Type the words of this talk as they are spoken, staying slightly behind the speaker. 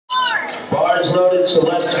Bars loaded,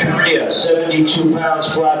 Celeste Correa, 72 pounds,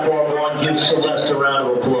 platform 1. Give Celeste a round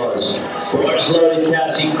of applause. Bars loaded,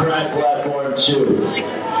 Cassie Crack, platform 2.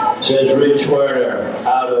 Says Rich Werner,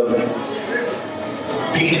 out of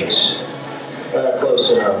Phoenix.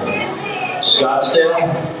 Close enough. Scottsdale?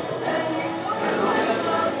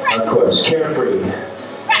 Of course, Carefree.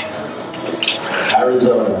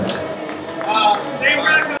 Arizona.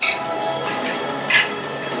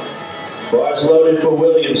 Bars loaded for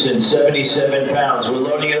Williamson, 77 pounds. We're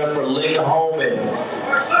loading it up for Lynn Holman.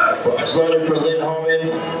 Bars loaded for Lynn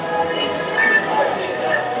Holman.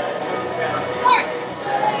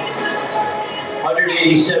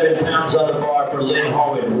 187 pounds on the bar for Lynn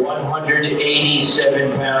Holman.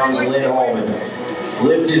 187 pounds, Lynn Holman.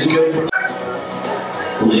 Lift is good for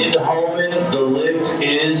Lynn Holman. The lift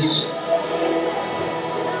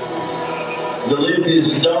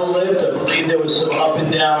is no lift. I believe there was some up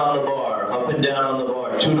and down on the bar. Up and down on the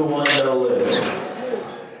bar. 2 to 1, no lift.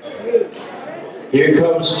 Here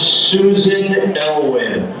comes Susan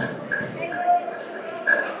Elwyn.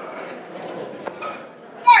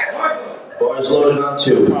 Bars loaded on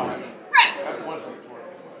 2.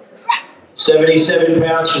 77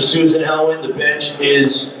 pounds for Susan Elwyn. The bench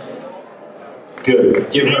is good.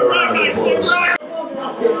 Give her a round of applause.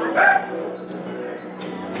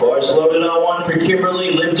 Bars loaded on 1 for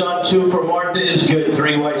Kimberly. Lift on 2 for Martha is good.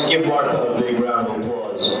 3 whites. Give Martha a big round of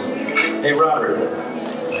applause. Hey, Robert.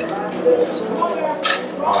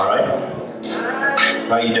 All right.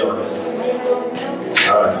 How you doing?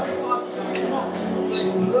 All right.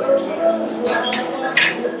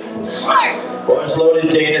 Bars loaded,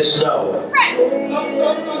 Dana Snow.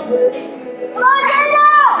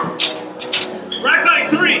 Rack line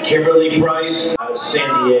 3. Kimberly Price out of San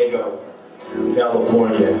Diego,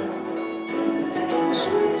 California.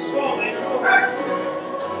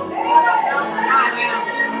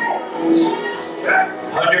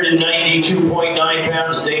 192.9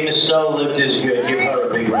 pounds, Dana Snow. Lift is good. Give her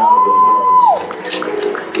a big round of applause.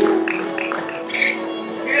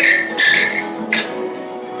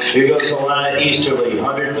 Here goes Alayna Easterly,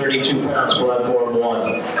 132 pounds, platform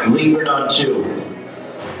 1. Liebert on 2.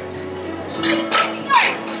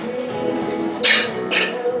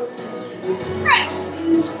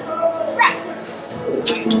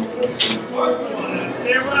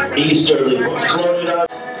 Easterly, bars loaded on.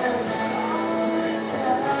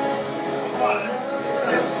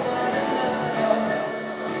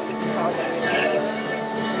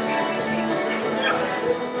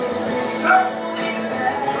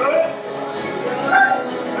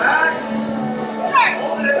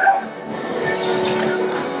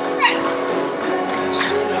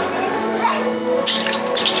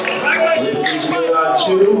 Lift good on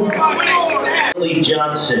 2. Lee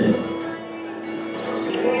Johnson.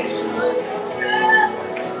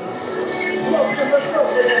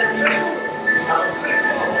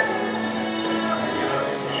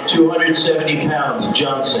 270 pounds,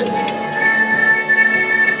 Johnson.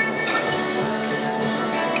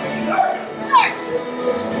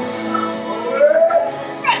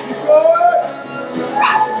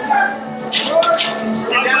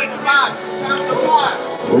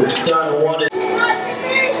 Done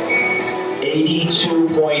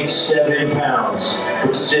 82.7 pounds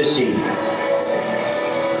for Sissy.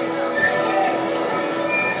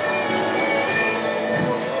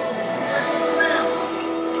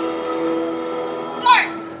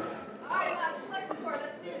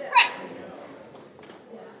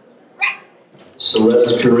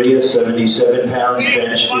 Celeste Correa, 77 pounds,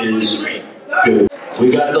 bench is good. We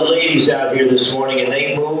got the ladies out here this morning and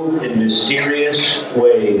they move in mysterious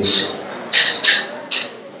ways.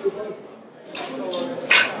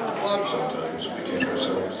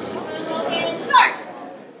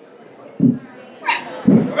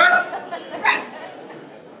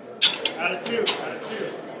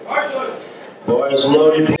 Bars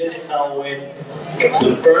loaded, Elwyn,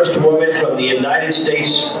 the first woman from the United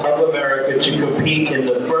States of America to compete in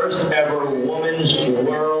the first ever women's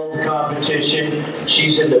world competition.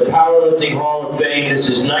 She's in the Powerlifting Hall of Fame. This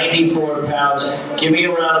is 94 pounds. Give me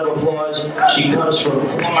a round of applause. She comes from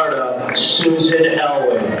Florida, Susan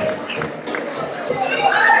Elwyn.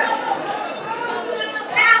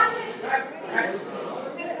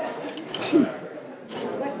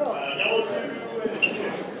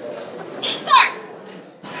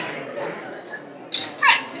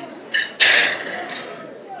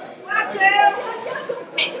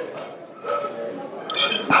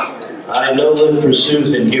 I know lift for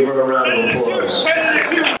Susan. Give her a round of applause.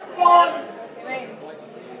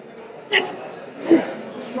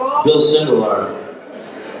 Bill Sindelar.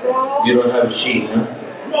 You don't have a sheet, huh?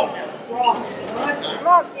 Come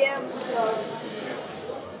on, Kim.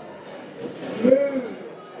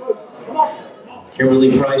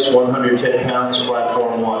 Kimberly Price, 110 pounds,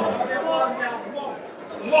 platform 1.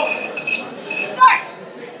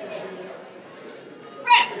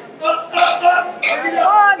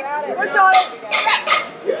 Push on it.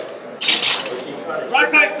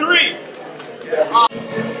 Right back 3.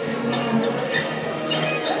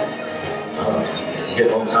 Get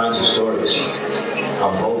all kinds of stories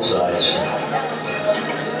on both sides.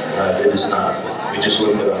 It is not. We just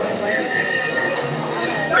looked it up.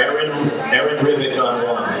 Erin Ribic on 1.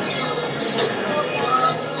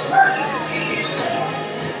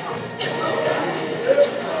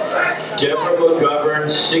 Deborah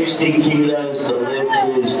McGovern, 60 kilos. The lift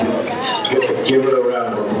is good. Give her a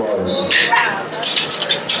round of applause.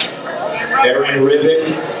 Erin Ribic.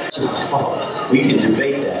 Oh, we can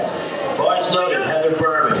debate that. Bars loaded, Heather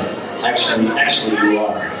Berman. Actually, you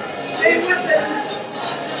are.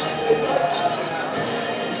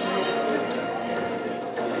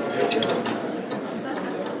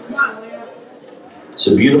 It's a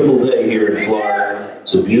beautiful day here in Florida.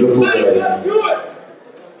 It's a beautiful day. Chest up to it.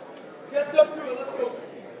 Chest up to it. Let's go.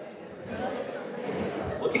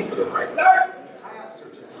 Looking for the right. Kayak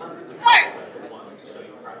searches hundreds of websites at once to show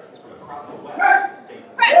you prices from across the web. Save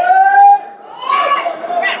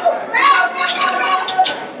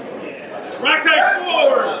Right back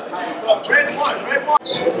forward. Red 1.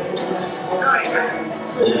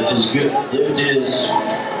 Lift is good. Lift is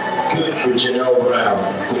good for Janelle Brown.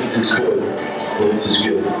 Lift is good. Lift is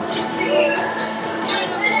good.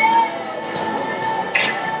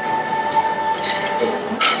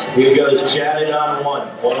 Here goes Janet on 1,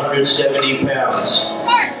 170 pounds.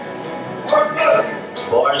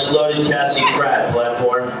 Bars loaded, Cassie Pratt,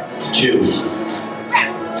 platform 2.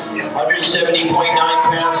 170.9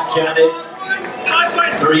 pounds, Janet.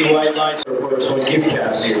 3 white lines for first one. Give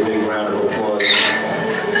Cassie a big round of applause.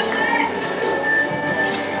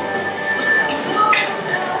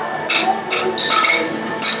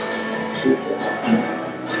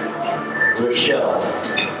 Rochelle.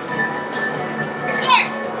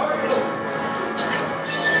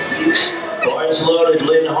 Bars loaded,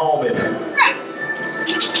 Lynn Holman.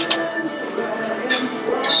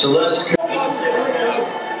 Celeste.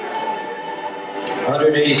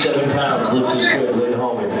 187 pounds, lift is good, Lynn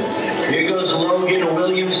Holman. Here goes Logan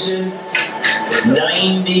Williamson,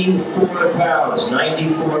 94 pounds.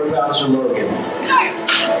 94 pounds for Logan.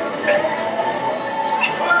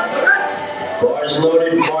 Bars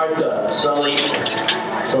loaded, Martha, Salaya.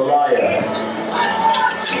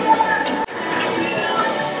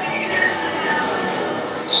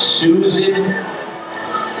 Susan,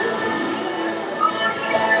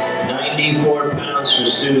 94 pounds for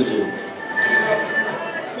Susan.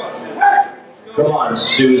 Come on,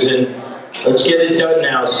 Susan. Let's get it done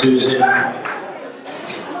now, Susan.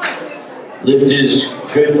 Lift is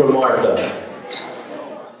good for Martha.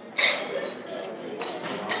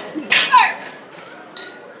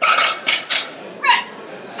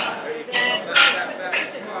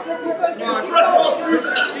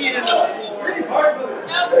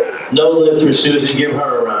 No lift for Susan. Give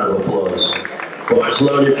her a round of applause. Bars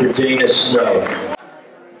loaded for Dana Snow.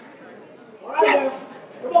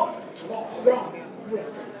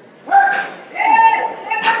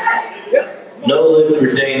 No lift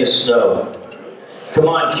for Dana Snow. Come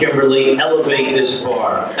on, Kimberly. Elevate this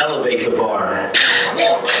bar. Elevate the bar.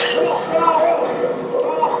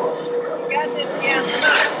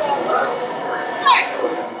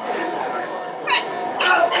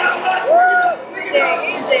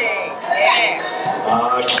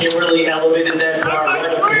 Kimberly elevated that bar right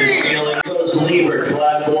up to the ceiling. Goes Liebert,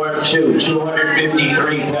 platform 2,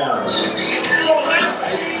 253 pounds.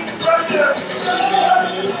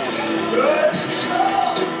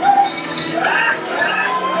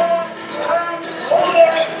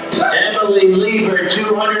 Emily Liebert,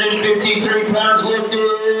 253 pounds. Lift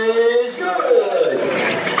is good.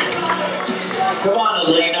 Come on,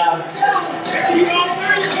 Alayna.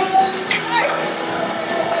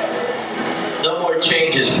 No more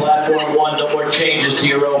changes. Platform 1, no more changes to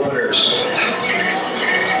your openers.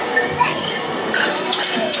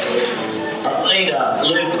 Alayna,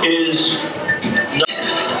 lift is no.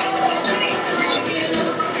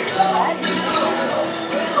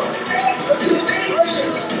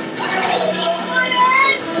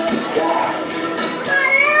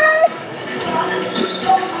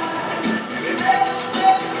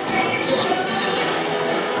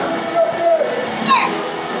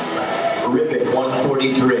 Ribic,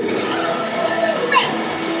 143.